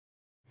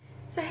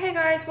So hey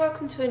guys,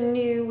 welcome to a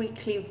new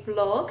weekly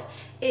vlog.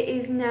 It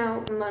is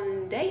now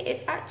Monday.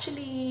 It's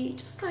actually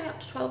just going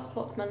up to 12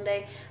 o'clock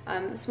Monday.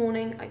 This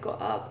morning I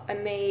got up, I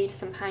made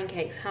some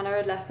pancakes. Hannah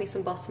had left me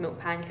some buttermilk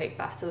pancake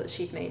batter that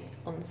she'd made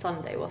on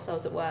Sunday whilst I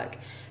was at work.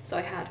 So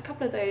I had a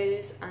couple of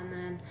those, and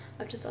then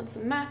I've just done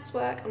some maths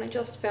work, and I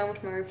just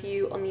filmed my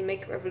review on the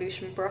Makeup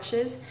Revolution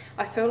brushes.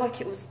 I feel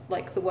like it was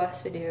like the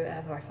worst video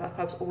ever. I feel like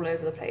I was all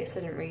over the place.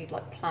 I didn't really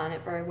plan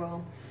it very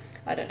well.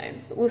 I don't know,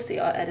 but we'll see.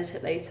 I'll edit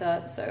it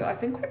later. So I've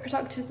been quite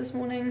productive this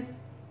morning.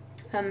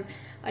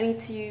 I need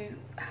to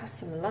have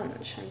some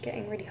lunch. I'm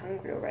getting really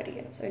hungry already,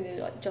 and it's only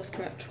like just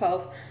coming up to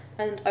 12.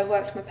 And I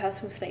worked my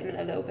personal statement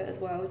a little bit as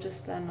well.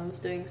 Just then I was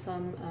doing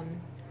some,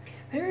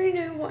 I don't really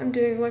know what I'm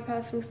doing with my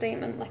personal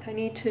statement. Like, I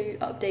need to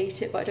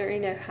update it, but I don't really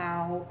know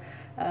how.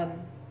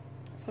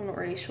 So I'm not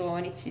really sure.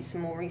 I need to do some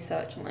more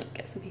research and like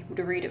get some people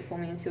to read it for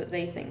me and see what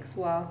they think as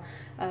well.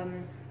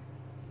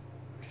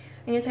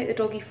 I'm gonna take the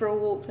doggy for a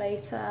walk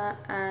later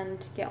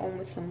and get on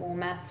with some more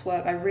maths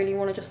work. I really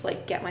want to just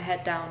like get my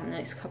head down in the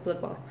next couple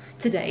of, well,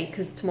 today,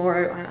 because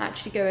tomorrow I'm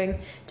actually going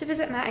to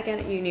visit Matt again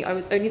at uni. I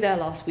was only there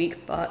last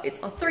week, but it's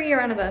our 3-year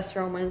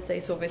anniversary on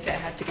Wednesday, so obviously I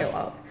had to go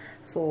up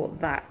for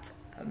that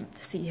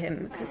to see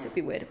him, because it'd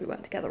be weird if we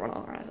weren't together on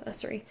our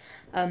anniversary.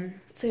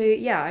 So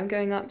yeah, I'm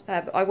going up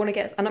there, but I want to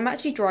get, and I'm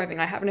actually driving.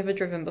 I haven't ever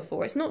driven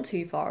before. It's not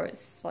too far.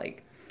 It's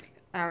like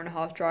an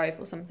hour-and-a-half drive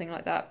or something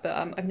like that, but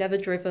I've never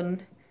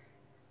driven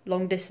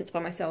long distance by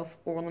myself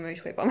or on the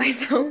motorway by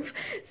myself,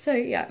 so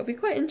yeah, it'll be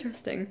quite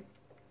interesting.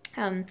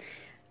 I'm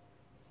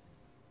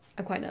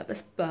quite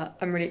nervous, but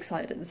I'm really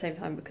excited at the same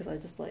time, because I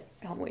just like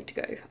can't wait to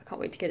go. I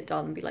can't wait to get it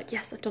done and be like,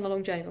 yes, I've done a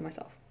long journey by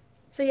myself.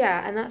 So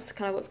yeah, and that's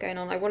kind of what's going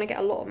on. I want to get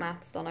a lot of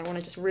maths done. I want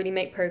to just really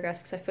make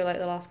progress, because I feel like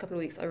the last couple of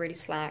weeks I really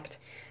slacked,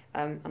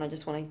 and I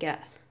just want to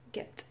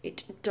get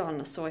it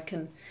done so I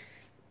can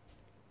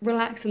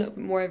relax a little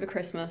bit more over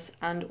Christmas.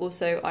 And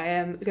also I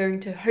am going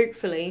to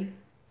hopefully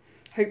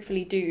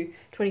do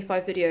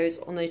 25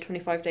 videos on the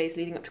 25 days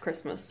leading up to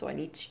Christmas, so I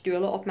need to do a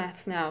lot of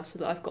maths now so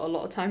that I've got a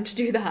lot of time to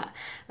do that.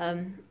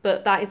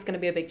 But that is going to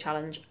be a big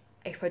challenge.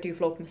 If I do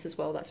Vlogmas as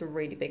well, that's a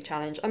really big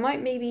challenge. I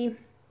might maybe,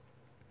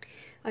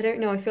 I don't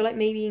know, I feel like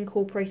maybe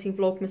incorporating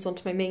Vlogmas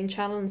onto my main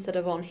channel instead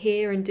of on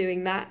here, and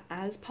doing that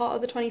as part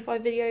of the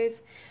 25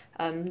 videos.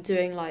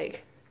 Doing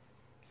like,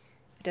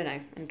 I don't know,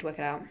 I need to work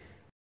it out.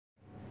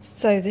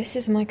 So this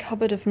is my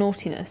cupboard of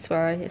naughtiness,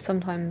 where I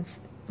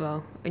sometimes,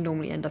 well, I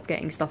normally end up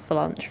getting stuff for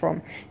lunch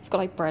from, we've got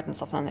like bread and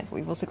stuff down there, but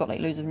we've also got like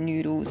loads of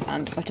noodles,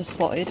 and I just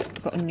spotted,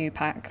 I've got a new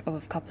pack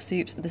of cup of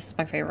soups. This is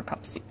my favourite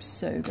cup of soup,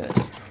 so good.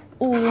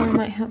 Or I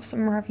might have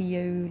some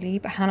ravioli,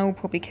 but Hannah will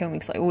probably kill me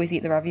because I always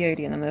eat the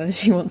ravioli and then whenever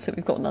she wants it,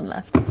 we've got none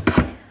left.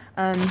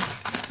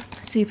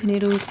 Super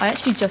noodles. I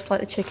actually just like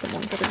the chicken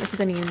ones. I don't know if there's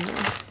any in there.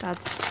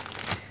 Dad's,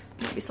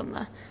 maybe some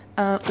there.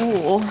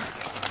 Or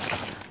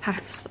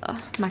pasta,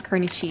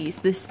 macaroni cheese.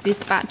 This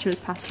bachelor's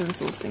pasta and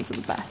sauce things are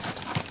the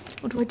best.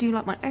 Or do I do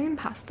like my own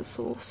pasta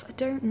sauce? I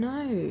don't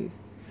know.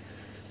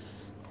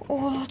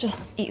 Or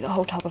just eat the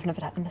whole tub of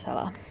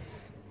Nutella.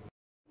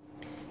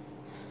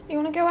 You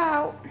want to go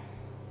out?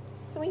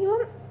 Is that what you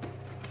want?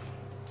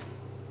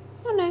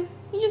 Oh no,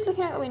 you're just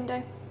looking out the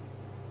window.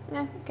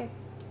 No, okay.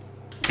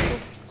 Cool.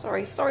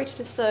 Sorry to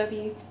disturb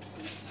you.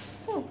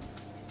 Oh,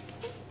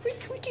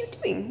 what are you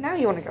doing? Now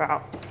you want to go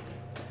out?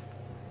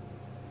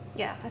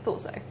 Yeah, I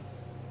thought so.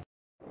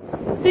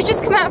 So we've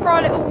just come out for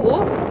our little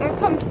walk, and we've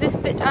come to this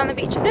bit down the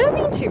beach I've never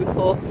been to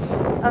before.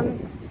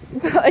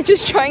 But I'm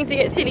just trying to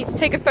get Tilly to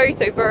take a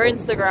photo for her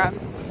Instagram,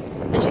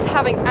 and she's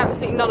having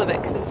absolutely none of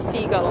it because it's a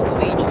seagull on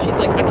the beach. She's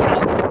like, I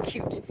cannot look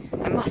cute,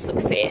 I must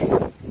look fierce.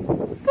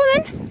 Go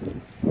on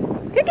then,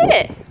 go get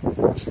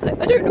it. She's like,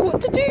 I don't know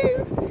what to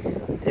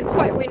do. It's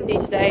quite windy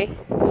today,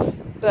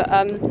 but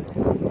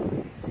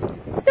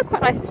it's still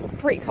quite nice. It's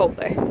pretty cold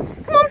though.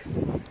 Come on.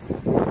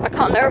 I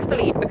can't let her off the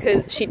lead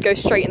because she'd go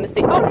straight in the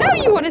sea. Oh, now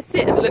you want to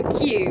sit and look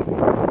cute.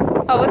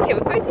 Oh, okay,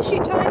 well, photo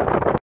shoot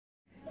time.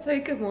 So,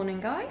 good morning,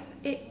 guys.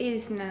 It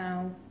is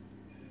now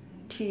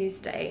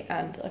Tuesday,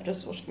 and I've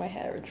just washed my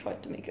hair and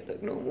tried to make it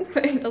look normal,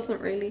 but it doesn't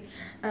really.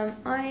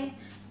 I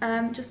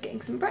am just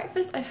getting some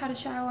breakfast. I've had a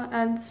shower,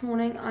 and this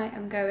morning I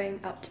am going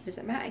up to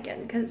visit Matt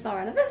again because it's our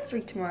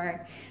anniversary tomorrow,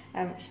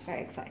 which is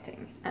very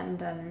exciting.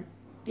 And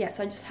yeah,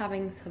 so I'm just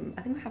having some,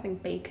 I think I'm having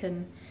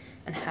bacon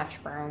and hash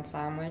brown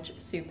sandwich.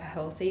 Super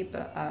healthy,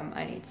 but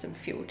I need some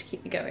fuel to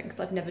keep me going because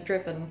I've never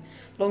driven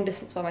long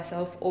distance by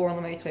myself or on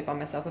the motorway by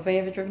myself. I've only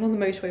ever driven on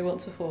the motorway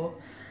once before,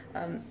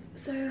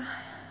 so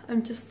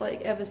I'm just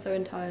like ever so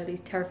entirely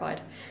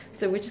terrified.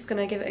 So we're just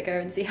gonna give it a go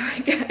and see how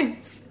it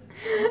goes.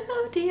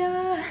 Oh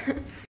dear.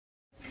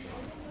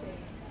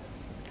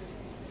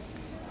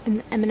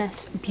 An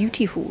M&S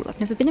beauty haul. I've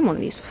never been in one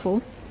of these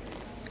before.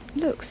 It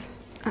looks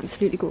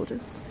absolutely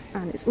gorgeous,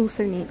 and it's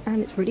also neat,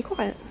 and it's really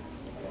quiet.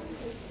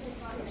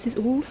 This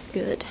is all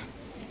good.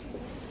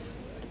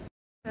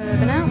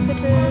 Urban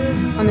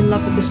Outfitters. I'm in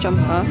love with this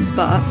jumper,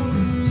 but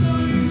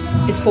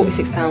it's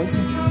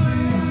 £46.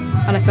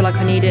 And I feel like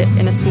I need it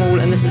in a small,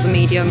 and this is a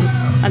medium,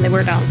 and they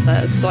were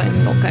downstairs, so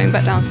I'm not going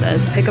back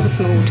downstairs to pick up a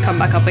small to come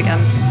back up again.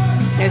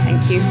 no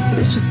thank you. But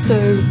it's just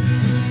so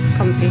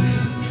comfy.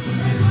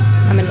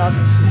 I'm in love.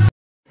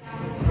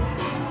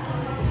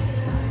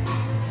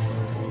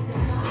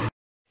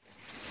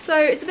 So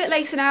it's a bit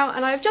later now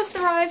and I've just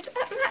arrived at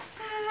Matt's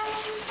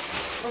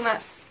house. Or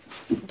Matt's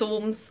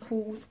dorms,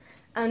 halls.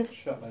 And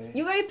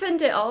you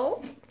opened it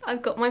all.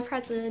 I've got my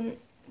present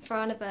for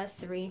our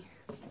anniversary.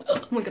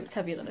 Oh my god, it's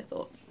heavier than I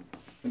thought.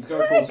 And the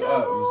guy brought it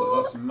out and was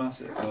like, that's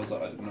massive. And I was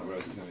like, I did not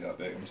realise it was going to be that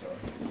big, I'm sorry.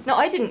 No,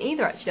 I didn't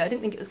either actually. I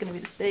didn't think it was going to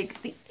be this big.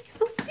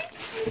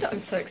 I'm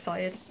so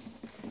excited.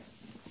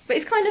 But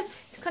it's kind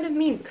of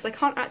mean because I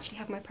can't actually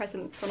have my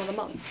present for another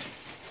month.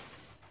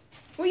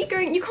 Where are you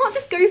going? You can't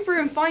just go through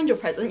and find your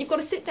present. You've got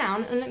to sit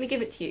down and let me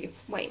give it to you.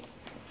 Wait.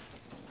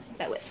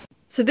 Bear with.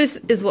 So this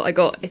is what I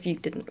got, if you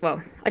didn't,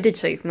 well, I did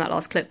show you from that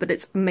last clip, but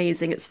it's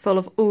amazing. It's full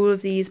of all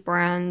of these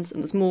brands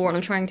and there's more, and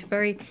I'm trying to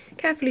very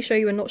carefully show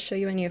you and not show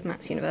you any of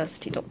Matt's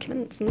university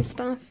documents and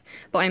stuff.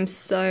 But I'm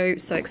so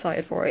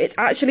excited for it. It's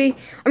actually,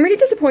 I'm really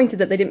disappointed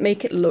that they didn't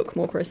make it look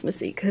more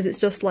Christmassy, because it's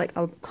just like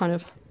a kind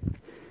of,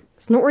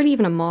 it's not really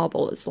even a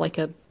marble, it's like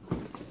a,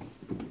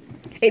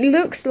 it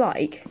looks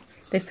like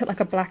they've put like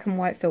a black and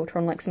white filter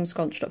on like some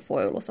scrunched up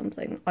foil or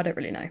something. I don't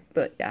really know.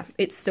 But yeah,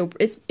 it's still,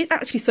 it's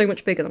actually so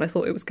much bigger than I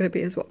thought it was going to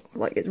be as well.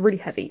 Like, it's really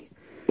heavy.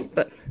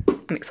 But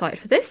I'm excited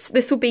for this.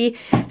 This will be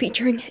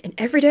featuring in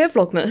every day of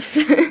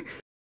Vlogmas.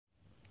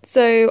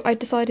 So I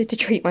decided to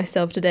treat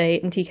myself today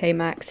in TK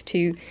Maxx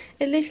to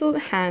a little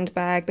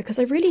handbag because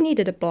I really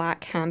needed a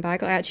black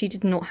handbag. I actually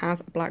did not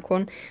have a black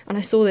one. And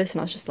I saw this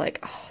and I was just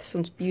like, oh, this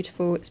one's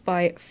beautiful. It's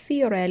by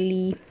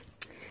Fiorelli.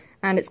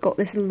 And it's got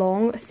this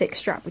long, thick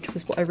strap, which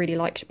was what I really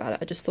liked about it.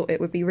 I just thought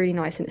it would be really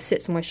nice, and it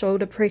sits on my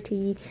shoulder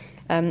pretty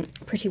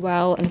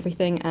well and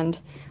everything. And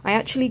I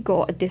actually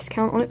got a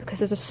discount on it because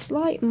there's a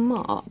slight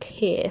mark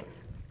here.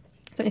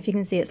 I don't know if you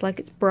can see, it's like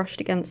it's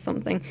brushed against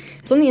something.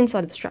 It's on the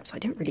inside of the strap, so I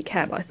didn't really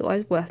care, but I thought it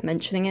was worth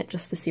mentioning it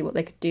just to see what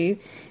they could do.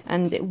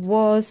 And it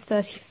was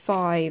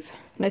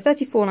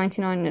 $34.99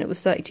 and it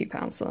was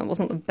 £32, so that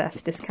wasn't the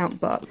best discount,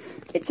 but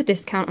it's a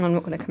discount and I'm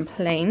not going to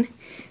complain.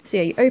 So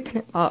yeah, you open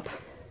it up.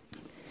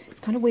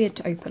 Kind of weird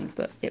to open,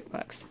 but it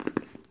works.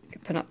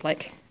 Open up,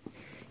 like,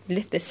 you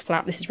lift this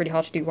flap. This is really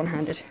hard to do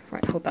one-handed.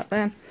 Right, hold that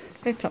there.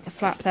 Open up the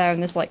flap there,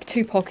 and there's like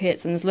 2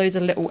 pockets, and there's loads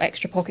of little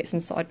extra pockets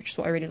inside, which is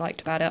what I really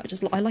liked about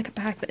it. I like a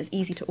bag that is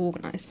easy to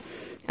organise.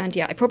 And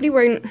yeah, I probably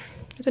won't,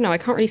 I don't know, I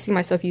can't really see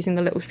myself using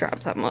the little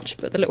straps that much,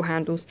 but the little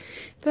handles.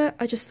 But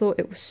I just thought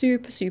it was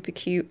super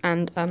cute,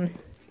 and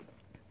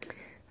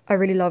I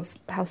really love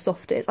how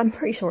soft it is. I'm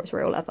pretty sure it's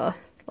real leather,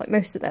 like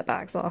most of their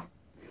bags are.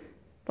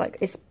 Like,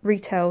 it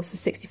retails for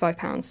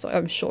 £65, so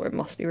I'm sure it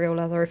must be real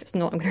leather. If it's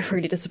not, I'm going to be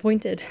really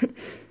disappointed.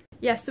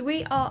 Yeah, so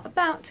we are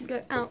about to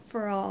go out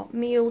for our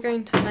meal. We're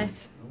going to a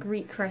nice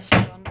Greek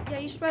restaurant. Yeah,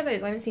 you should wear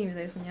those. I haven't seen you with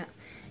those one yet.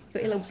 You've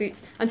got your little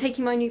boots. I'm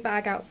taking my new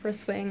bag out for a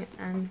swing,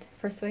 and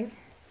for a swing?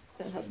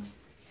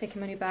 Taking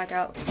my new bag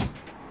out.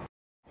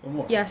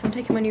 What? Yes, I'm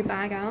taking my new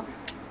bag out.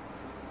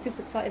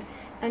 Super excited.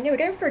 And yeah, we're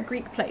going for a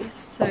Greek place,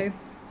 so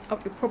I'll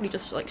probably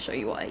just like show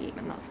you what I eat,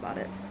 and that's about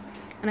it.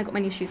 And I got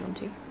my new shoes on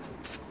too.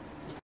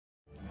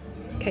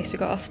 Okay, so we've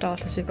got our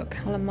starters. We've got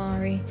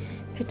calamari,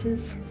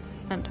 pittas,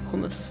 and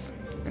hummus.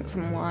 And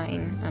some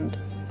wine, and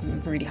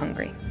I'm really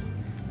hungry.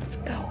 Let's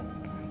go.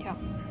 Yeah.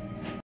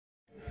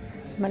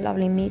 My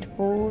lovely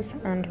meatballs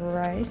and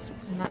rice.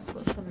 And Matt's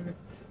got some,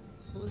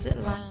 what was it,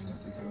 lamb?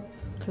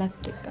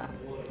 Kleftika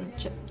and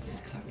chips.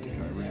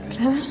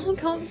 I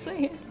can't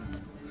say it.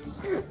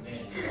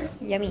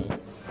 Yummy.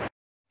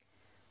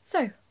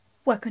 So,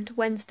 welcome to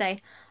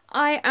Wednesday.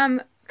 I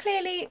am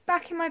clearly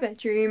back in my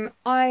bedroom.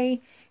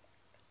 I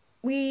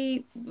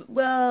didn't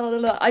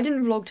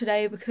vlog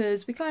today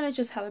because we kind of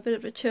just had a bit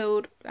of a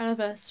chilled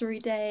anniversary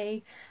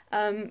day.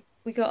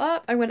 We got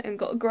up, I went and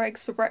got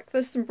Greg's for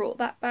breakfast and brought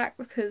that back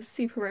because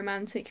super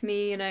romantic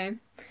me, you know.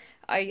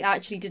 I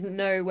actually didn't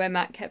know where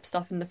Matt kept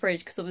stuff in the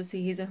fridge because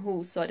obviously he's in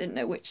halls, so I didn't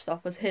know which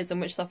stuff was his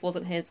and which stuff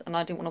wasn't his, and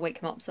I didn't want to wake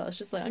him up, so I was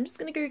just like, I'm just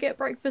gonna go get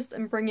breakfast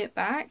and bring it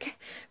back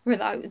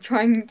without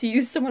trying to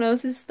use someone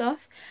else's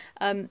stuff.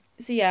 So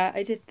yeah,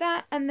 I did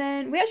that, and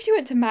then we actually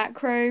went to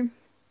Macro.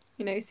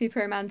 You know, super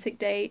romantic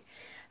date.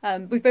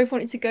 We both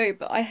wanted to go,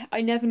 but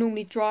I never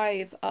normally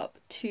drive up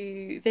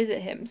to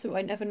visit him, so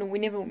we never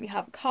normally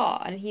have a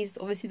car, and he's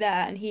obviously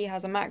there, and he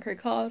has a Macro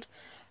card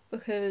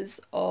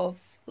because of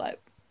like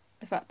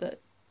the fact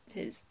that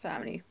his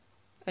family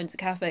owns a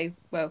cafe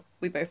where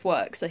we both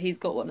work, so he's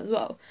got one as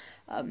well.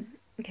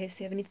 Okay,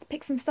 so yeah, we need to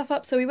pick some stuff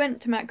up, so we went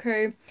to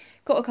Macro,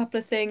 got a couple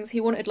of things. He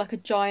wanted like a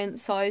giant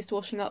sized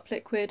washing up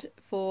liquid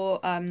for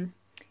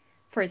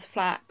his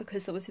flat,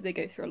 because obviously they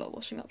go through a lot of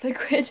washing up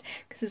liquid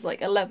because there's like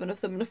 11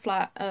 of them in a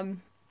flat.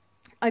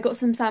 I got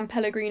some San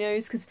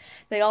Pellegrinos because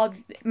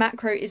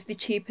Macro is the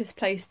cheapest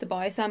place to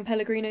buy San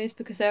Pellegrinos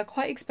because they are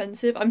quite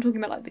expensive. I'm talking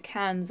about like the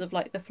cans of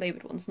like the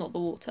flavoured ones, not the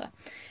water.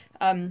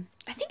 I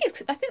think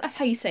that's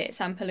how you say it,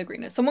 San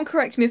Pellegrino. Someone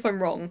correct me if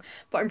I'm wrong,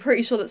 but I'm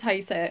pretty sure that's how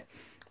you say it.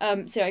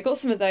 So yeah, I got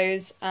some of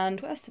those, and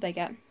what else did I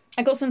get?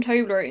 I got some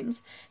Toblerones.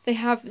 They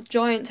have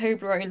giant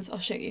Toblerones, I'll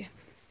show you.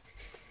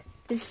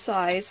 This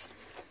size.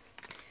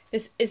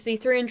 This is the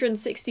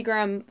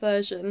 360g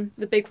version,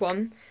 the big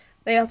one.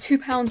 They are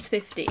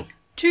 £2.50.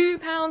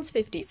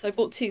 £2.50. So I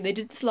bought two. They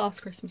did this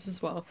last Christmas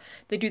as well.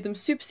 They do them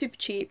super, super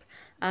cheap.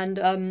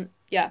 And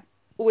yeah,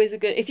 always a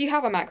good... If you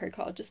have a macro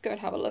card, just go and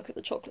have a look at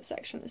the chocolate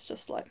section. It's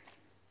just like...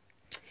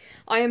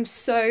 I am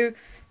so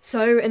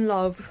in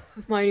love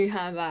with my new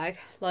handbag.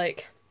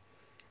 Like,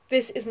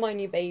 this is my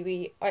new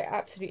baby. I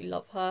absolutely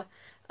love her.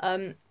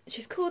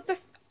 She's called the...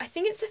 I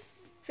think it's the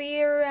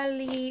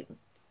Fiorelli...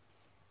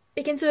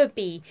 Begins with a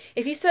B.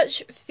 If you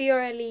search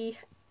Fiorelli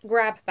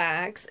grab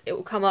bags, it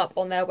will come up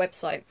on their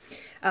website.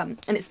 And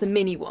it's the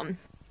mini one.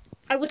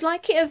 I would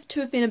like it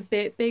to have been a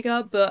bit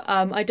bigger, but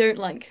I don't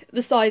like...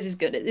 The size is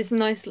good. It's a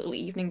nice little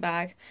evening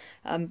bag.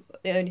 The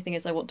only thing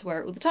is I want to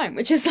wear it all the time,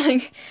 which is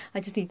like...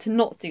 I just need to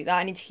not do that.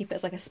 I need to keep it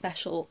as like a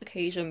special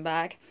occasion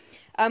bag.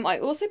 I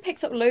also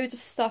picked up loads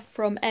of stuff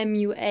from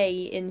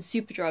MUA in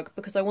Superdrug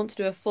because I want to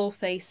do a full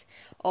face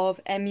of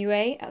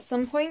MUA at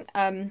some point.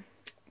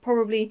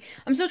 Probably,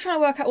 I'm still trying to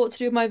work out what to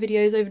do with my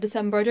videos over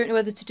December. I don't know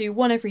whether to do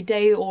one every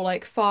day or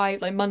like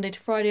 5, like Monday to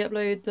Friday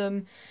upload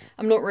them.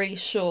 I'm not really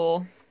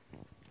sure.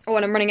 Oh,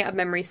 and I'm running out of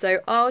memory,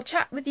 so I'll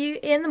chat with you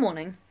in the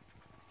morning.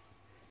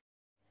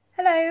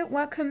 Hello,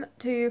 welcome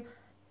to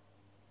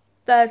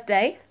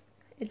Thursday.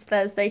 It's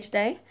Thursday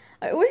today.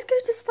 I always go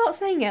to start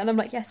saying it and I'm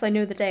like, yes, I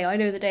know the day,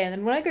 and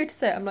then when I go to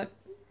say it, I'm like,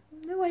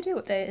 no idea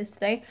what day it is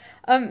today.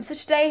 So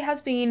today has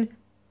been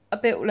a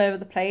bit all over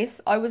the place.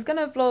 I was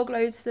gonna vlog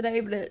loads today,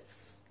 but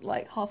it's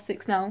like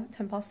 6:30 now,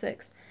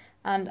 6:10,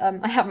 and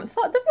I haven't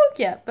started the vlog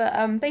yet,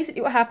 but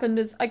basically what happened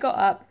is I got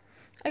up,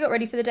 I got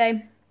ready for the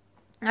day,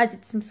 I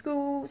did some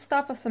school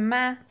stuff or some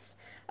maths.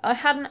 I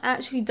hadn't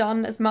actually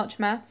done as much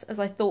maths as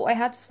I thought I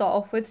had to start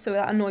off with, so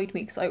that annoyed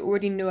me because I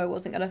already knew I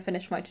wasn't going to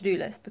finish my to-do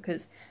list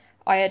because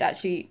I had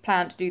actually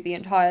planned to do the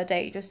entire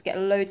day, just get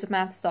loads of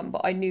maths done,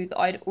 but I knew that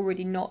I'd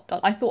already not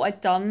done. I thought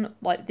I'd done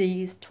like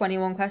these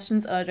 21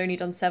 questions and I'd only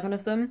done 7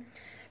 of them.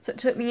 So it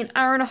took me an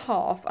hour and a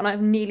half and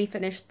I've nearly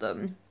finished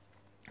them.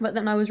 But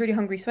then I was really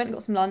hungry, so I went and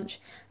got some lunch.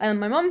 And then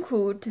my mum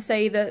called to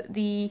say that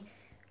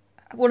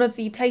one of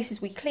the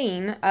places we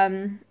clean,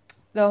 the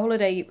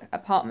holiday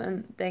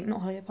apartment thing,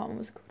 not holiday apartment,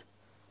 what's it called?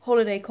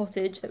 Holiday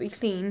cottage that we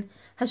clean,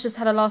 has just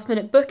had a last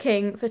minute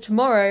booking for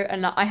tomorrow,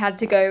 and I had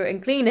to go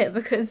and clean it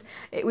because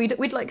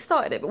we'd like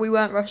started it, but we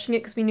weren't rushing it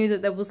because we knew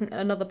that there wasn't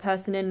another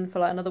person in for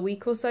like another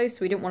week or so, so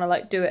we didn't want to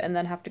like do it and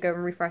then have to go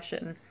and refresh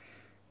it and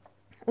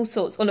all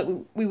sorts. Or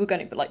look, we were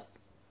going to, but like,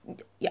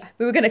 yeah,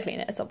 we were going to clean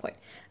it at some point.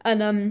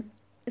 And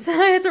so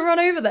I had to run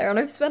over there, and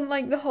I've spent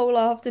like the whole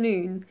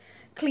afternoon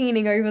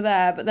cleaning over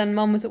there, but then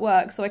Mum was at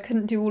work, so I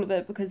couldn't do all of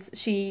it because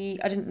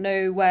I didn't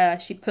know where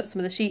she'd put some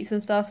of the sheets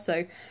and stuff,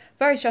 so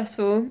very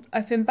stressful.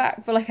 I've been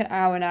back for like an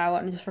hour now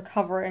and just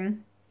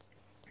recovering.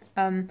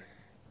 The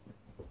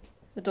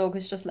dog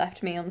has just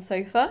left me on the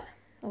sofa.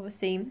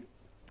 Obviously,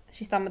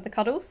 she's done with the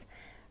cuddles.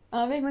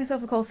 I made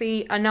myself a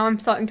coffee, and now I'm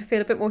starting to feel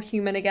a bit more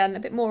human again, a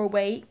bit more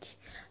awake.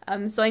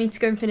 So I need to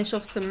go and finish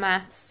off some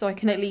maths so I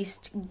can at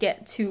least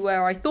get to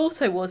where I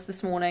thought I was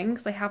this morning,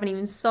 because I haven't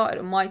even started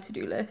on my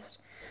to-do list,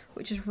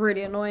 which is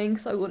really annoying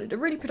because I wanted a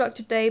really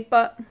productive day,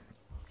 but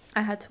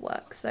I had to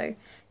work, so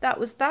that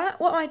was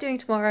that. What am I doing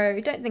tomorrow? I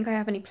don't think I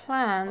have any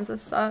plans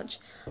as such.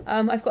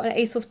 I've got an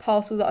ASOS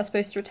parcel that I was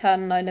supposed to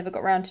return and I never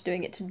got around to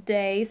doing it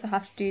today, so I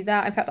have to do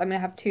that. In fact, I'm going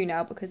to have 2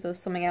 now because there was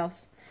something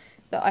else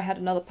that I had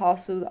another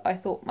parcel that I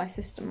thought my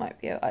sister might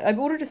be able... I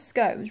ordered a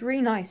skirt. It was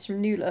really nice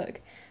from New Look,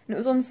 and it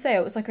was on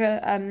sale. It was like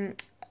a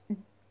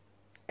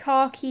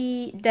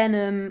khaki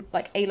denim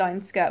like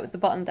A-line skirt with the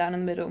button down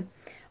in the middle.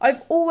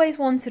 I've always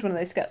wanted one of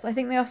those skirts. I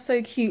think they are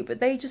so cute, but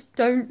they just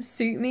don't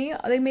suit me.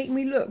 They make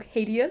me look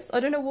hideous.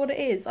 I don't know what it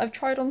is. I've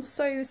tried on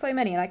so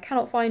many, and I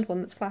cannot find one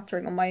that's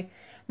flattering on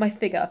my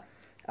figure.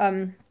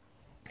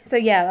 So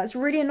yeah, that's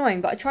really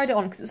annoying, but I tried it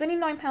on because it was only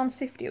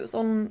 £9.50. It was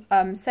on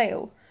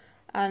sale,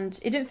 and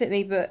it didn't fit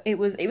me, but it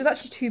was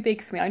actually too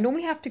big for me. I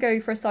normally have to go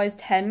for a size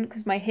 10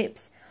 because my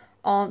hips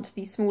aren't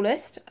the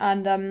smallest,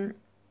 and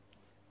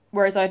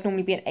whereas I'd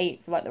normally be an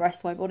 8 for like the rest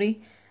of my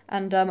body.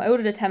 And I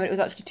ordered a 10, but it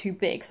was actually too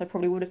big, so I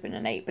probably would have been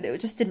an 8, but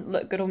it just didn't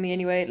look good on me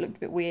anyway. It looked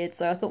a bit weird,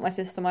 so I thought my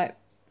sister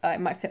it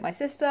might fit my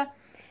sister,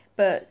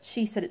 but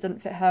she said it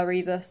doesn't fit her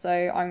either, so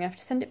I'm going to have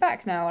to send it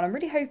back now, and I'm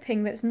really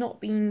hoping that it's not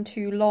been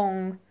too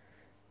long,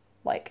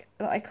 like,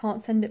 that I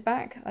can't send it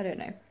back. I don't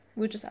know.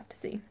 We'll just have to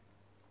see.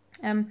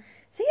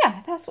 So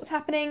yeah, that's what's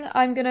happening.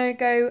 I'm going to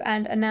go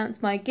and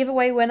announce my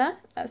giveaway winner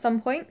at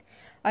some point.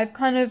 I've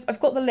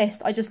got the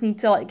list. I just need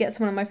to like get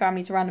someone in my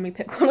family to randomly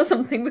pick one or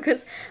something,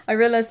 because I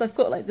realised I've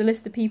got like the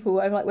list of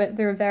people. I've like went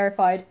through and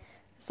verified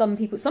some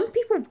people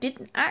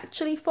didn't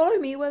actually follow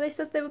me where they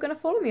said they were going to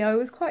follow me. I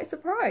was quite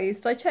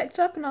surprised. I checked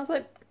up and I was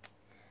like,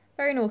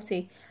 very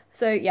naughty.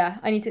 So yeah,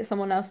 I need to get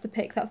someone else to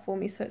pick that for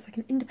me, so it's like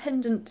an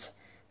independent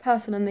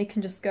person and they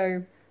can just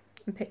go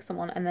and pick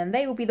someone and then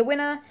they will be the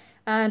winner.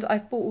 And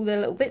I've bought all the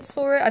little bits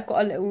for it. I've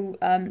got a little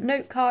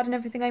note card and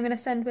everything I'm going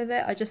to send with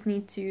it. I just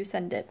need to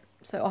send it.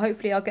 So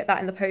hopefully I'll get that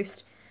in the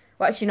post.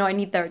 Well, actually, no, I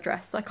need their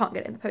address, so I can't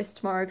get it in the post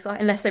tomorrow,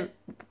 unless they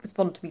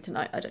respond to me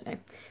tonight. I don't know.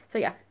 So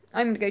yeah,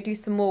 I'm going to go do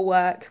some more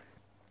work.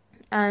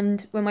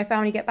 and when my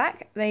family get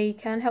back they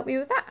can help me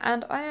with that,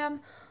 and I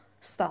am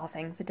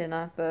starving for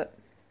dinner, but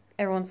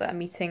everyone's at a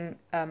meeting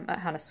at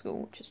Hannah's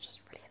school, which is just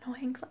really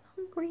annoying because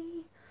I'm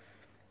hungry.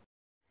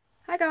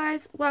 Hi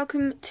guys,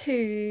 welcome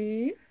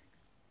to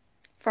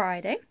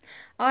Friday.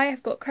 I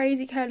have got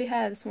crazy curly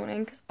hair this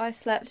morning because I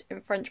slept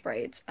in French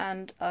braids,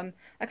 and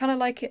I kind of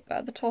like it, but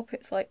at the top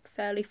it's like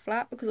fairly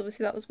flat because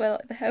obviously that was where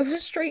like the hair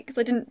was straight, because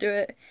I didn't do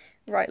it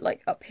right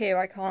like up here.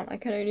 I can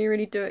only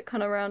really do it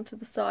kind of around to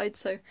the side,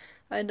 so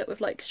I end up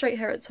with like straight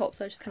hair at the top,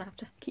 so I just kind of have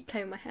to keep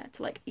playing with my hair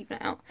to like even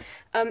it out.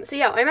 So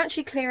yeah, I'm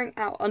actually clearing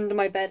out under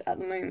my bed at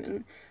the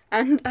moment,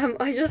 and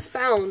I just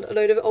found a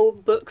load of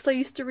old books I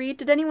used to read.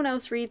 Did anyone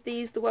else read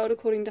these? The World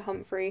According to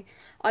Humphrey.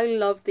 I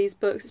loved these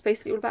books. It's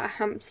basically all about a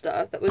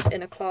hamster that was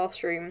in a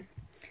classroom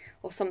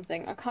or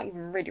something. I can't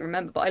even really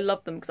remember, but I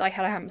loved them because I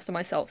had a hamster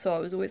myself, so I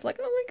was always like,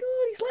 oh my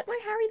god, he's like my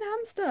Harry the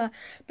hamster.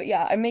 But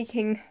yeah, I'm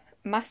making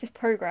massive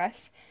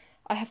progress.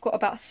 I have got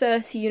about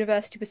 30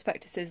 university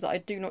prospectuses that I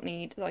do not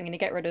need, that I'm going to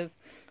get rid of.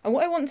 And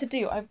what I want to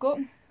do, I've got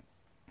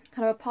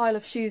kind of a pile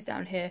of shoes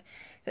down here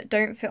that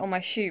don't fit on my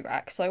shoe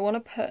rack, so I want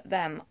to put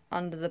them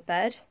under the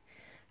bed,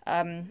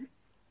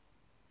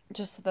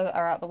 just so that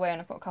they're out of the way,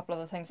 and I've got a couple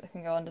other things that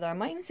can go under there. I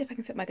might even see if I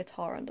can fit my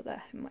guitar under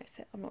there. It might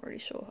fit, I'm not really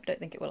sure. I don't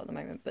think it will at the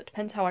moment, but it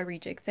depends how I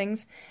rejig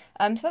things.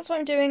 So that's what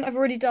I'm doing. I've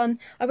already done,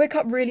 I woke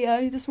up really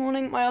early this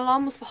morning. My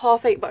alarm was for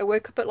 8:30, but I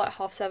woke up at like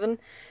 7:30,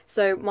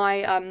 so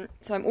my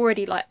so I'm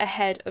already like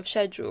ahead of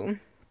schedule,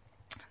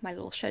 my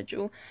little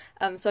schedule.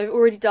 So I've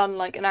already done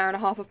like an hour and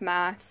a half of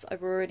maths.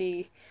 I'm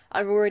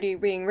already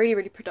being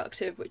really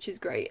productive, which is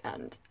great,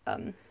 and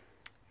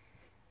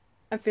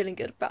I'm feeling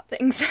good about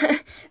things.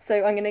 So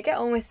I'm going to get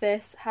on with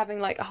this, having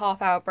like a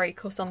half-hour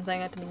break or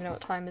something. I don't even know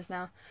what time is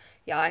now.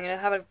 Yeah, I'm going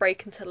to have a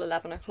break until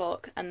 11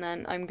 o'clock, and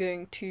then I'm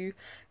going to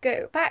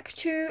go back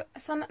to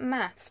some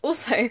maths.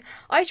 Also,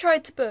 I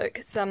tried to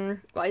book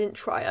some, well, I didn't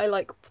try, I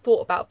like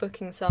thought about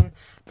booking some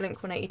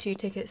Blink-182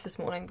 tickets this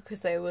morning because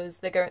they're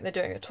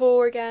doing a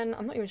tour again.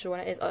 I'm not even sure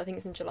when it is. I think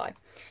it's in July.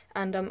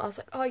 And I was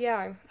like, oh yeah,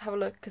 I'll have a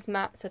look, because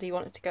Matt said he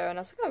wanted to go, and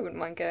I was like, oh, I wouldn't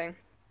mind going.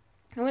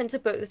 I went to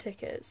book the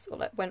tickets, or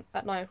like went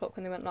at 9 o'clock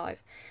when they went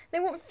live. They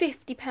want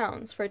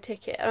 £50 for a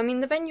ticket. I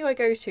mean, the venue I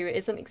go to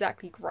isn't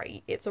exactly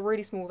great. It's a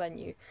really small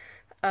venue,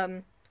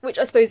 which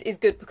I suppose is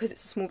good because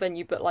it's a small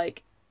venue, but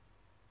like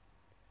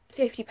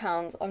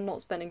 £50, I'm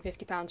not spending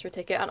 £50 for a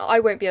ticket, and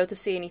I won't be able to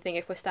see anything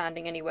if we're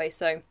standing anyway,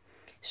 so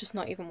it's just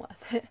not even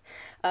worth it.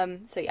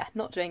 So yeah,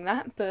 not doing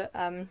that, but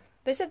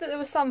they said that there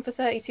was some for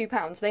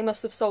 £32. They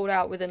must have sold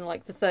out within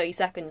like the 30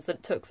 seconds that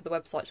it took for the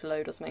website to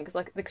load or something, because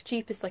like the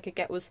cheapest I could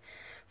get was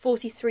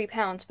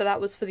 £43, but that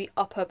was for the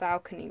upper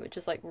balcony, which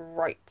is like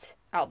right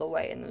out the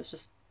way, and it was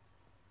just,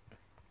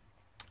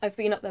 I've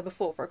been up there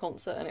before for a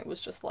concert and it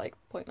was just like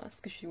pointless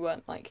because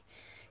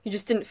you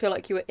just didn't feel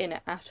like you were in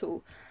it at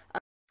all.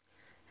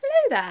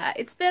 Hello there,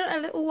 it's been a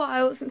little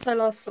while since I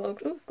last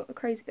vlogged. Oh, I've got a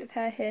crazy bit of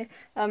hair here.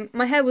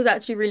 My hair was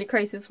actually really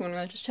crazy this morning.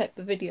 I just checked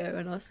the video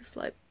and I was just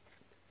like,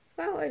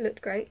 wow, I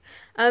looked great.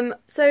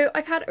 So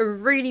I've had a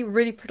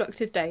really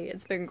productive day.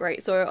 It's been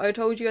great. So I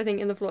told you, I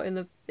think in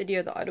the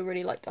video, that I'd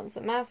already like done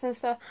some maths and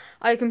stuff.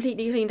 I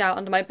completely cleaned out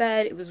under my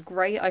bed. It was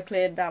great. I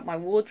cleared out my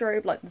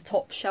wardrobe, like the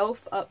top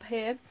shelf up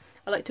here.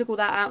 I like took all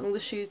that out and all the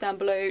shoes down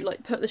below,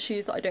 like put the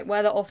shoes that I don't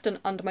wear that often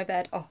under my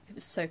bed. Oh, it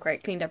was so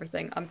great. Cleaned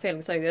everything. I'm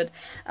feeling so good.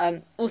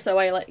 Also,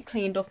 I like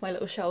cleaned off my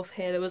little shelf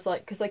here. There was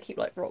like, because I keep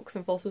like rocks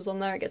and fossils on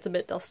there, it gets a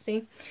bit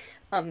dusty.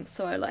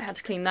 So I like had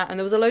to clean that, and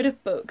there was a load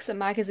of books and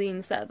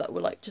magazines there that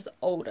were like just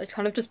old. I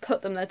kind of just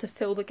put them there to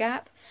fill the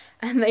gap,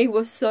 and they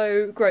were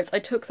so gross. I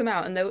took them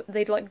out and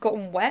they'd like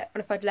gotten wet,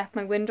 and if I'd left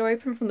my window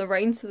open from the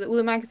rain, so that all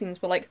the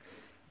magazines were like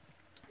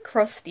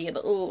crusty and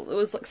it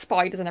was like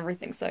spiders and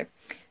everything. So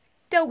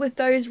dealt with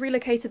those,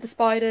 relocated the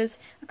spiders.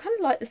 I kind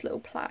of like this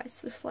little plait.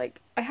 It's just like,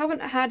 I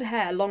haven't had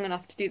hair long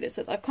enough to do this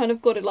with. I've kind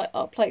of got it like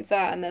up like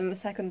that, and then the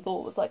second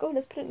thought was like, oh,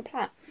 let's put it in a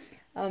plait.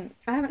 I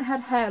haven't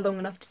had hair long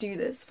enough to do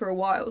this for a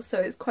while, so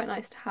it's quite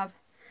nice to have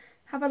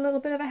a little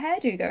bit of a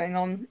hairdo going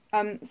on.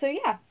 So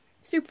yeah,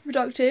 super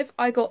productive.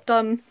 I got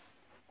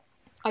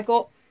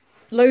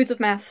loads of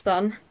maths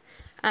done,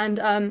 and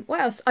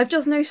what else? I've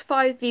just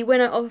notified the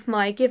winner of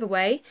my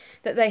giveaway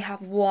that they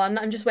have won.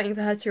 I'm just waiting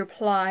for her to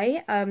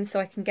reply, so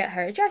I can get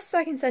her address, so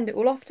I can send it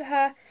all off to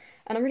her.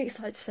 And I'm really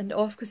excited to send it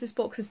off because this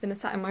box has been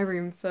sat in my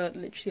room for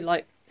literally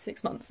like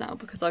 6 months now,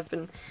 because I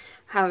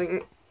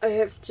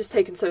have just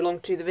taken so long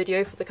to do the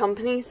video for the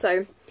company,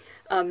 so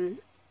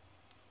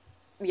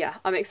yeah,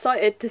 I'm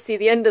excited to see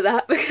the end of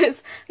that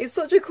because it's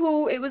such a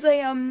cool, it was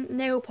a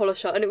nail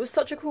polisher, and it was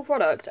such a cool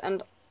product,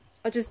 and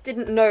I just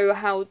didn't know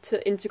how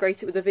to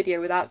integrate it with a video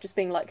without just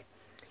being like,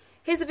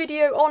 here's a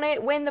video on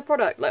it, win the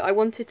product. Like, I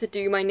wanted to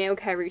do my nail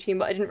care routine,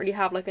 but I didn't really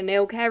have like a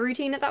nail care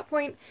routine at that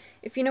point,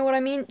 if you know what I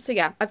mean. So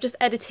yeah, I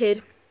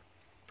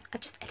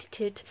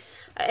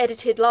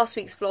edited last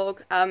week's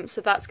vlog,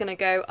 so that's going to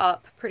go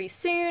up pretty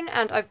soon,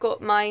 and I've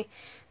got my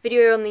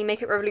video on the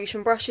Makeup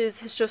Revolution brushes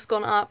has just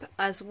gone up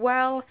as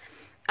well,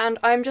 and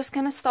I'm just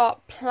going to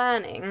start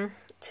planning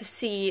to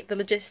see the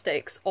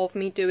logistics of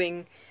me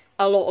doing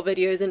a lot of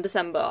videos in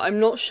December. I'm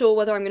not sure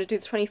whether I'm going to do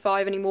the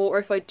 25 anymore, or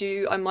if I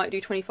do, I might do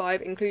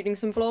 25 including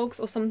some vlogs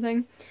or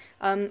something.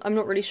 I'm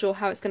not really sure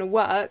how it's going to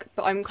work,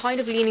 but I'm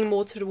kind of leaning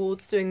more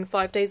towards doing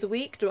 5 days a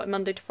week, do like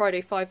Monday to Friday,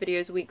 5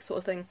 videos a week sort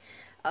of thing.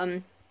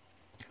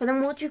 But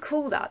then what do you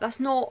call that? That's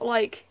not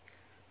like...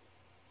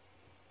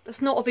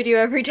 That's not a video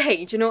every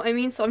day, do you know what I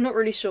mean? So I'm not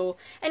really sure.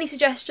 Any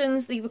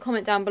suggestions, leave a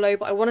comment down below,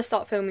 but I want to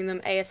start filming them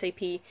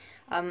ASAP.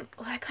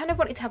 I kind of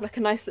wanted to have like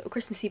a nice little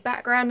Christmassy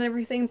background and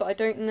everything, but I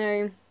don't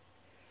know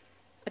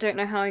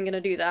how I'm going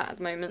to do that at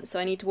the moment, so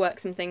I need to work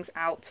some things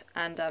out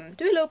and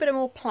do a little bit of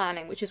more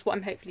planning, which is what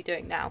I'm hopefully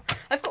doing now.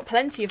 I've got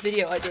plenty of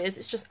video ideas,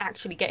 it's just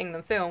actually getting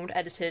them filmed,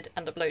 edited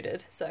and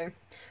uploaded, so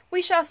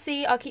we shall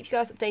see. I'll keep you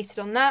guys updated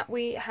on that.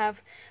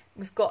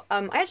 We've got,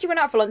 I actually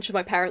went out for lunch with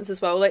my parents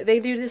as well. Like, they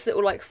do this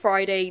little, like,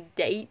 Friday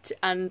date,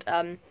 and,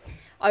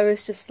 I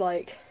was just,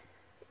 like,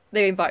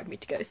 they invited me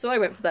to go, so I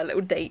went for that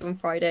little date on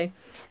Friday,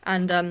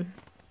 and,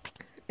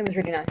 it was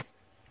really nice,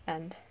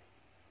 and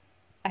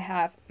I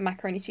have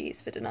macaroni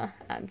cheese for dinner,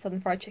 and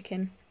southern fried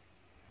chicken.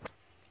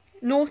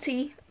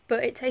 Naughty,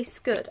 but it tastes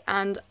good,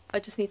 and I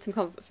just need some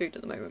comfort food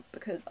at the moment,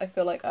 because I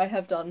feel like I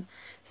have done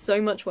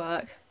so much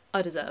work,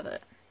 I deserve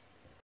it.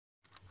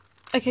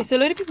 Okay, so a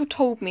load of people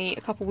told me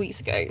a couple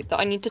weeks ago that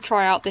I need to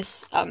try out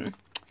this, what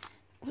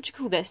do you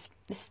call this?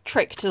 This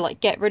trick to like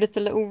get rid of the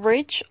little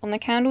ridge on the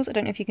candles. I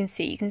don't know if you can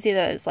see. You can see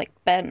that it's like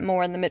bent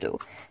more in the middle.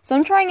 So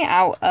I'm trying it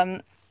out.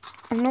 I'm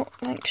not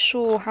like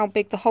sure how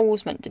big the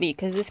hole's meant to be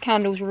because this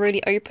candle's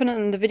really open,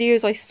 and the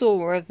videos I saw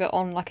were of it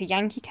on like a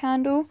Yankee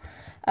candle.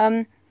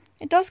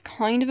 It does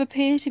kind of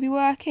appear to be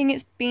working.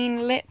 It's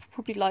been lit for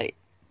probably like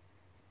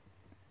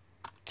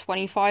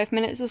 25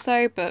 minutes or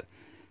so, but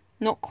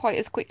not quite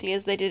as quickly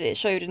as it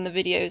showed in the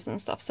videos and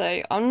stuff,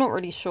 so I'm not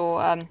really sure.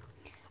 I'm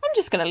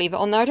just going to leave it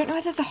on there. I don't know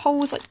whether the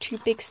hole is like too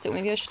big still.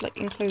 Maybe I should like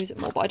enclose it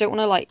more, but I don't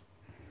want to like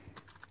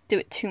do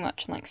it too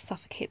much and like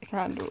suffocate the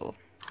candle or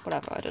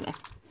whatever, I don't know.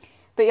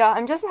 But yeah,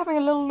 I'm just having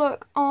a little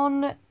look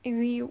on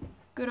the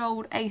good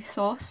old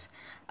ASOS.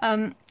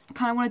 Kind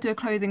of want to do a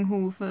clothing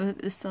haul for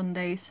this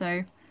Sunday,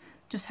 so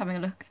just having a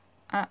look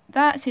at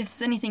that, see if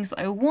there's any things that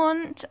I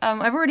want.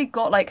 I've already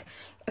got like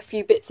a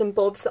few bits and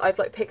bobs that I've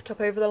like picked up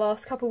over the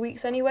last couple of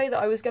weeks anyway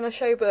that I was going to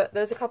show, but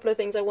there's a couple of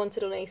things I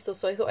wanted on ASOS,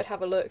 so I thought I'd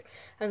have a look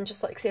and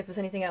just like see if there's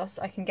anything else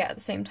I can get at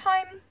the same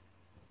time.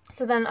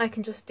 So then I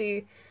can just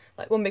do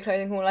like one big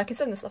clothing haul. I can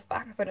send the stuff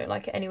back if I don't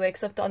like it anyway,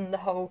 because I've done the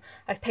whole,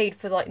 I've paid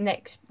for like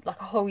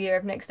a whole year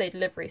of next day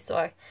delivery, so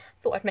I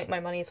thought I'd make my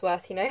money's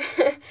worth, you know.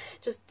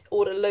 Just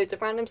order loads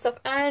of random stuff.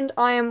 And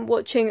I am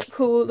watching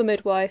Call the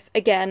Midwife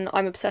again.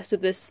 I'm obsessed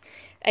with this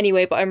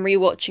anyway, but I'm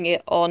rewatching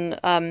it on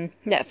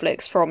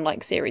Netflix from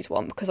like series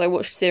 1, because I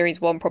watched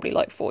series 1 probably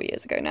like 4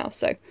 years ago now,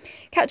 so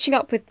catching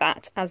up with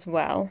that as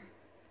well.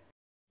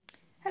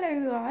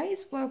 Hello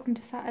guys, welcome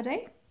to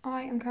Saturday.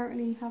 I am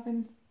currently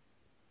having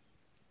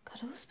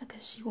cuddles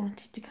because she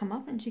wanted to come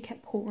up and she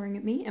kept pawing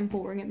at me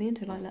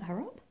until I let her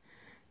up.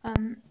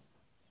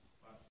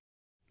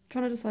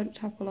 Trying to decide what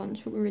to have for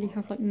lunch, but we really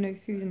have like no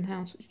food in the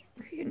house, which is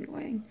really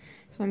annoying.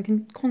 So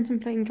I'm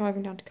contemplating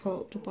driving down to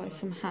Co-op to buy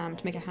some ham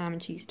to make a ham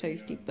and cheese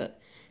toasty, but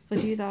if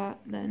I do that,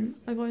 then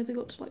I've either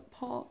got to like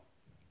park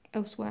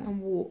elsewhere and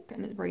walk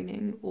and it's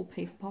raining, or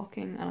pay for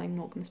parking, and I'm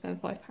not going to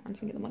spend £5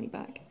 and get the money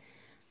back.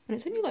 And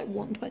it's only like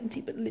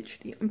 £1.20, but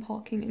literally I'm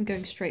parking and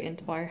going straight in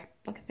to buy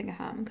like a thing of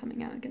ham and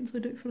coming out again, so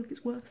I don't feel like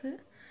it's worth it.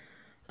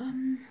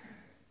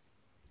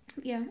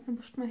 Yeah, I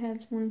washed my hair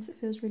this morning, so it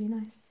feels really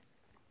nice.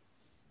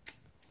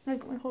 I've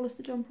got my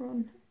Hollister jumper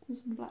on, and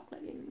some black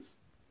leggings,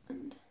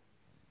 and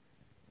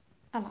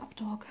a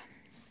lapdog.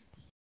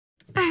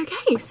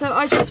 Okay, so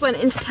I just went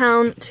into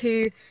town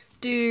to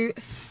do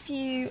a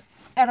few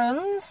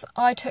errands.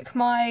 I took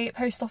my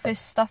post office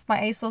stuff, my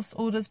ASOS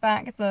orders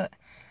back that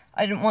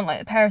I didn't want, like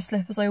the pair of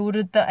slippers I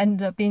ordered that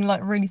ended up being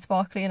like really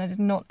sparkly, and I did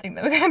not think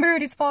they were going to be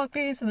really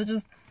sparkly, so they're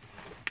just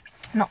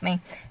not me.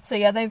 So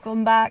yeah, they've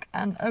gone back,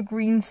 and a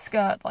green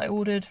skirt that I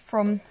ordered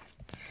from,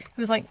 it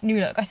was like New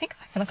Look. I feel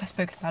like I've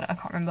spoken about it, I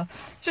can't remember.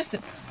 Just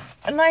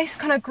a nice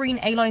kind of green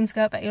A-line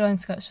skirt, but A-line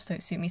skirts just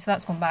don't suit me, so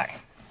that's gone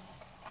back.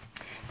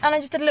 And I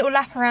just did a little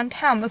lap around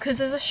town because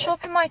there's a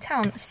shop in my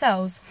town that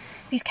sells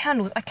these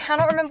candles. I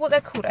cannot remember what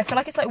they're called. I feel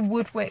like it's like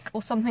Woodwick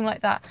or something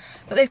like that.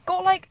 But they've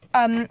got like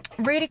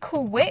really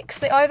cool wicks.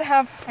 They either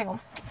have, hang on,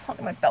 I can't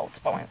get my belt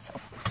by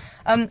myself.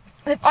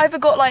 They've either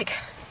got like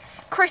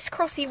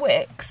crisscrossy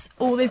wicks,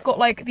 or they've got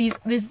like these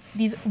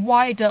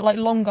wider, like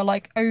longer,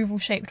 like oval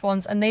shaped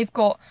ones, and they've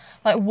got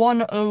like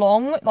one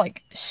long,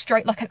 like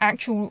straight, like an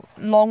actual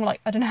long,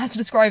 like I don't know how to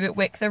describe it,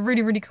 wick. They're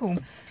really, really cool.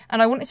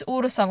 And I wanted to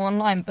order some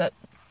online, but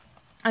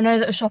I know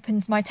that a shop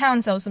in my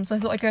town sells them, so I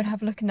thought I'd go and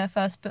have a look in there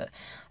first, but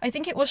I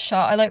think it was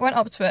shut. I like went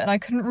up to it and I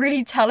couldn't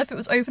really tell if it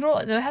was open or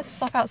not. They had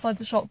stuff outside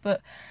the shop,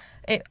 but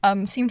it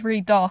seemed really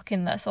dark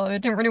in there, so I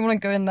didn't really want to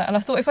go in there. And I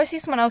thought if I see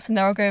someone else in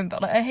there, I'll go in,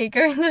 but like I hate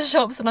going to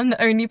shops and I'm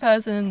the only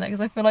person in there,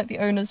 because I feel like the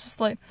owner's just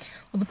like,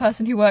 or the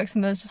person who works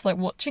in there is just like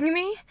watching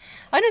me.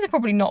 I know they're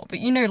probably not, but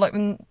you know, like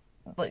when,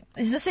 like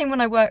it's the same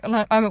when I work,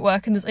 like I'm at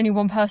work and there's only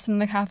one person in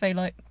the cafe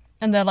like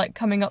and they're like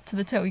coming up to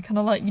the till, you kind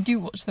of like, you do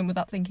watch them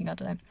without thinking, I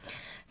don't know.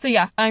 So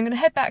yeah, I'm going to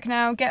head back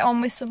now, get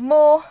on with some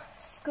more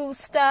school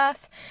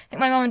stuff. I think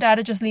my mum and dad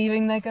are just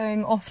leaving. They're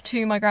going off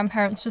to my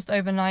grandparents just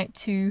overnight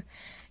to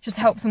just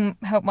help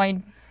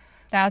my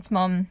dad's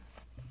mum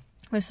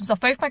with some stuff.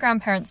 Both my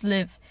grandparents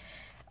live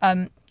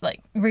like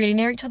really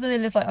near each other. They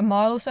live like a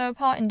mile or so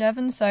apart in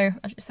Devon, so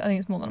I think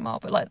it's more than a mile,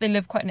 but like they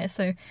live quite near,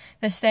 so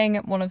they're staying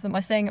at one of them.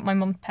 I'm staying at my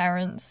mum's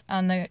parents,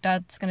 and their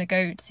dad's gonna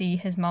go see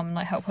his mum and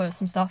like help her with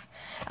some stuff,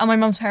 and my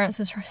mum's parents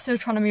are still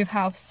trying to move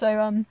house,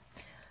 so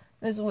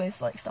there's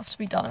always like stuff to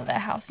be done at their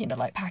house, you know,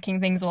 like packing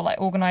things or like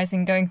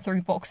organising, going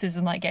through boxes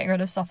and like getting rid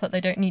of stuff that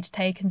they don't need to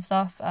take and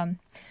stuff.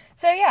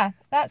 So yeah,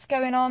 that's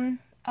going on.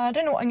 I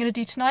don't know what I'm going to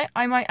do tonight.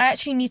 I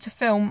actually need to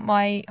film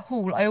my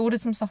haul. I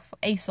ordered some stuff for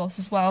ASOS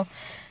as well.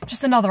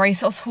 Just another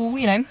ASOS haul,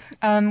 you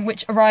know,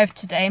 which arrived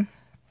today.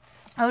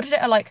 I ordered it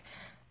at like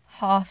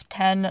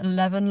 10:30,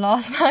 11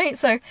 last night.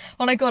 So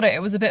when I got it, it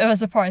was a bit of a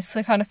surprise because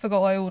I kind of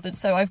forgot what I ordered.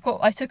 So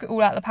I took it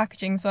all out of the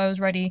packaging, so I was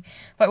ready.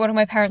 But I wanted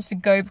my parents to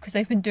go because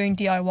they've been doing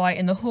DIY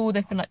in the hall.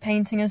 They've been like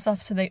painting and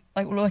stuff. So they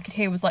like all I could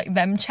hear was like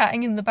them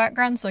chatting in the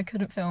background, so I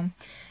couldn't film.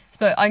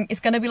 But it's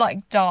going to be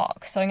like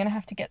dark, so I'm going to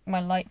have to get my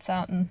lights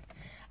out and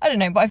I don't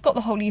know, but I've got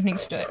the whole evening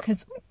to do it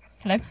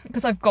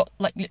because I've got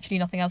like literally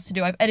nothing else to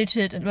do. I've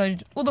edited and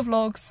loaded all the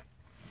vlogs.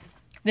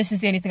 This is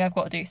the only thing I've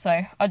got to do,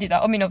 so I'll do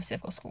that. I mean, obviously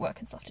I've got schoolwork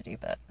and stuff to do,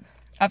 but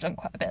I've done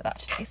quite a bit of that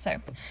today, so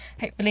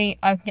hopefully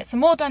I can get some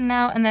more done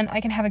now and then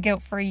I can have a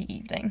guilt-free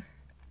evening.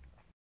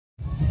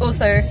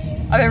 Also,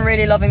 I've been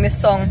really loving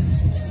this song.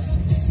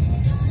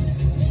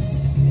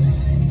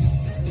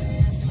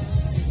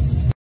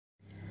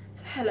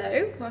 So,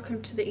 hello,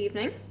 welcome to the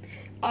evening.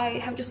 I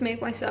have just made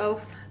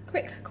myself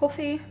quick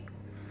coffee.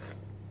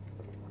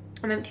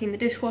 I'm emptying the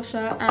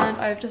dishwasher and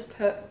I've just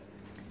put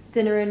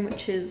dinner in,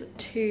 which is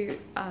 2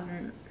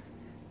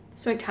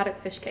 smoked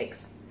haddock fish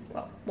cakes.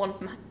 Well, one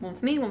for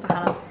me, one for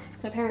Hannah.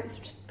 My parents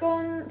have just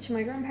gone to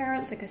my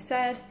grandparents, like I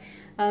said.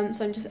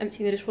 So I'm just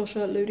emptying the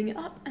dishwasher, loading it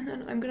up, and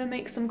then I'm gonna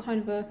make some kind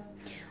of a,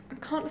 I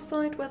can't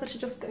decide whether to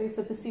just go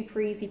for the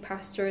super easy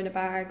pasta in a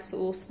bag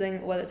sauce thing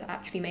or whether to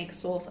actually make a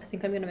sauce. I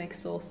think I'm gonna make a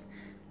sauce.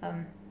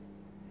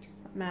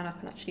 Man up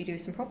and actually do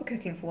some proper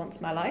cooking for once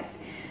in my life.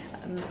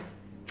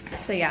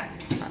 So yeah,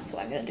 that's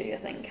what I'm gonna do, I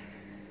think.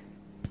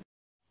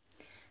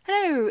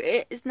 Hello,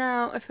 it is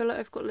now, I feel like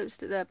I've got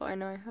lipstick there, but I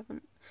know I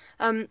haven't.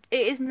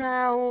 It is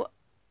now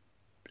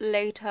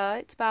later,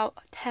 it's about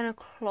 10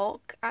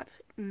 o'clock at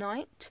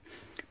night.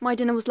 My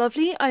dinner was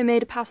lovely. I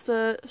made a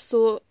pasta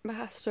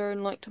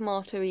and like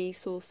tomato-y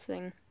sauce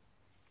thing.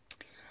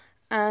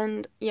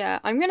 And yeah,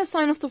 I'm gonna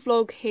sign off the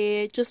vlog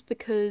here just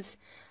because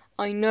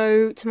I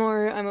know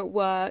tomorrow I'm at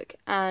work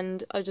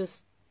and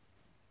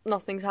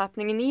nothing's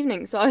happening in the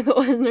evening, so I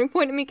thought there's no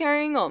point in me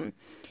carrying on.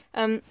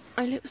 My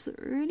lips look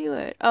really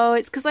weird. Oh,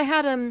 it's because I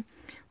had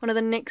one of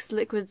the NYX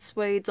liquid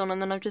suedes on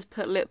and then I've just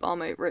put lip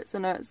balm over it, so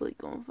now it's like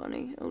gone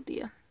funny. Oh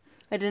dear.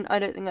 I don't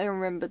think I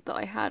remembered that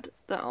I had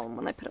that on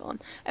when I put it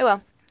on. Oh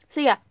well.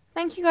 So yeah,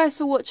 thank you guys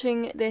for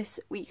watching this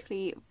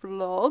weekly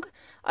vlog.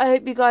 I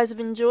hope you guys have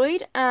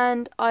enjoyed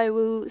and I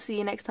will see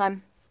you next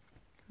time.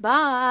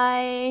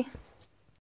 Bye!